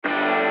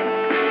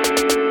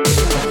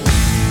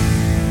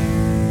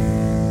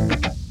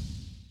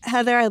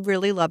Heather, I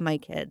really love my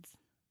kids.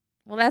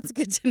 Well, that's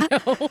good to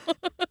know.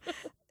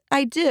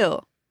 I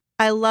do.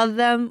 I love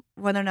them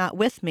when they're not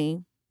with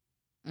me.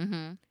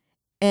 Mm-hmm.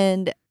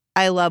 And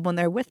I love when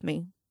they're with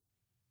me.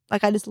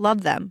 Like, I just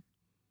love them.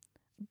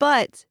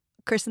 But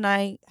Chris and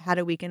I had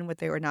a weekend where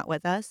they were not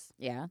with us.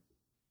 Yeah.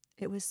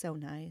 It was so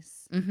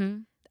nice. Mm-hmm.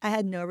 I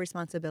had no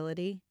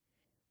responsibility.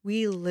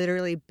 We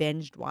literally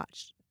binge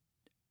watched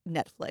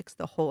Netflix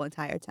the whole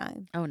entire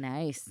time. Oh,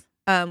 nice.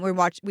 We're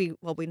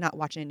not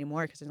watching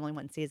anymore because there's only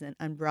one season.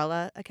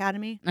 Umbrella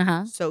Academy.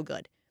 Uh-huh. So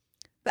good.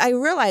 But I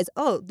realized,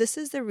 this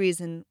is the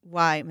reason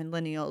why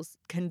millennials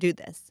can do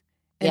this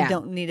and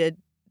don't need to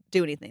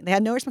do anything. They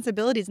had no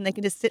responsibilities and they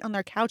can just sit on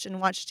their couch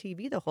and watch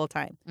TV the whole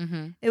time.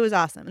 Mm-hmm. It was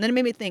awesome. And then it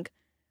made me think,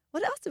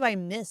 what else do I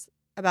miss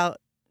about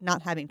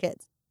not having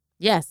kids?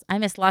 Yes, I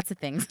miss lots of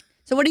things.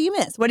 So what do you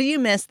miss? What do you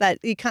miss that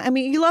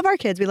you love our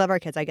kids. We love our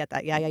kids. I get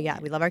that. Yeah.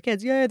 We love our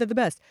kids. Yeah, they're the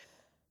best.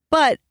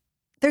 But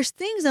there's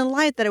things in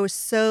life that it was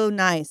so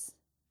nice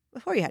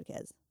before you had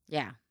kids.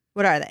 Yeah.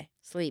 What are they?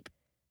 Sleep.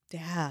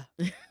 Yeah.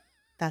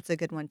 That's a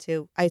good one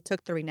too. I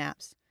took 3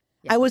 naps.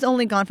 Yeah. I was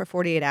only gone for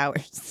 48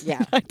 hours.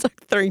 Yeah. I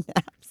took 3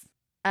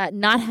 naps.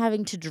 Not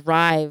having to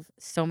drive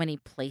so many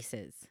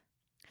places.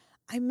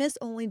 I miss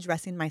only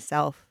dressing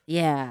myself.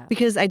 Yeah.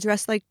 Because I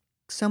dress like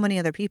so many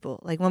other people.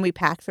 Like when we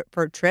pack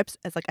for trips,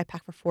 it's like I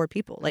pack for 4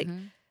 people. Like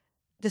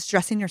just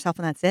dressing yourself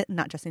and that's it, and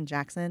not dressing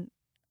Jackson.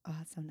 Oh,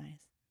 that's so nice.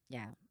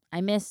 Yeah.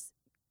 I miss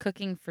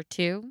cooking for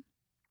 2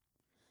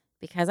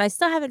 because I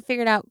still haven't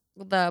figured out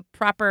the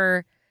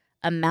proper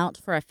amount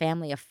for a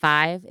family of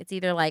 5. It's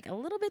either like a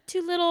little bit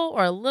too little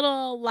or a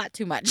lot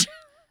too much.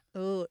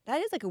 Oh, that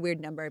is like a weird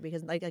number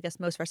because like I guess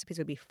most recipes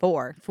would be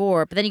 4.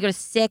 4, but then you go to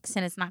 6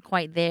 and it's not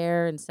quite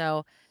there, and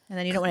so and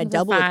then you don't want to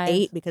double with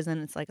 8 because then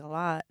it's like a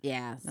lot.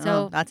 Yeah,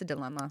 so that's a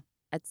dilemma.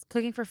 It's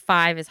cooking for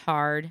 5 is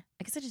hard.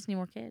 I guess I just need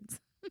more kids.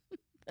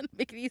 That'll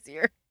make it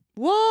easier.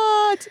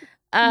 What?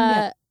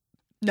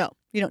 No,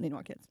 you don't need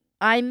more kids.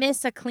 I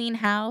miss a clean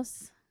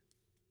house.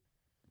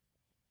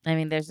 I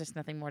mean, there's just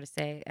nothing more to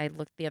say. I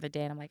looked the other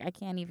day and I'm like, I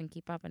can't even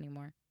keep up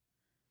anymore.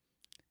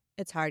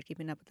 It's hard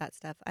keeping up with that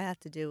stuff. I have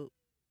to do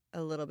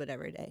a little bit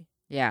every day.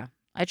 Yeah,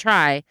 I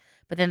try,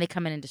 but then they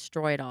come in and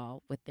destroy it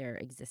all with their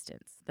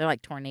existence. They're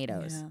like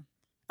tornadoes. Yeah.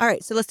 All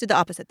right, so let's do the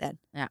opposite then.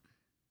 Yeah.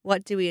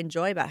 What do we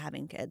enjoy about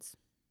having kids?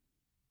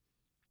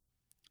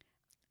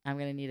 I'm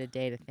going to need a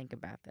day to think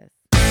about this.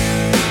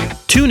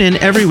 Tune in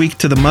every week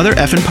to the Mother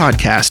Effin'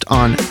 Podcast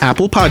on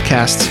Apple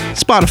Podcasts,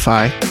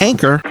 Spotify,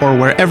 Anchor, or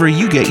wherever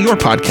you get your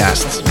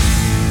podcasts.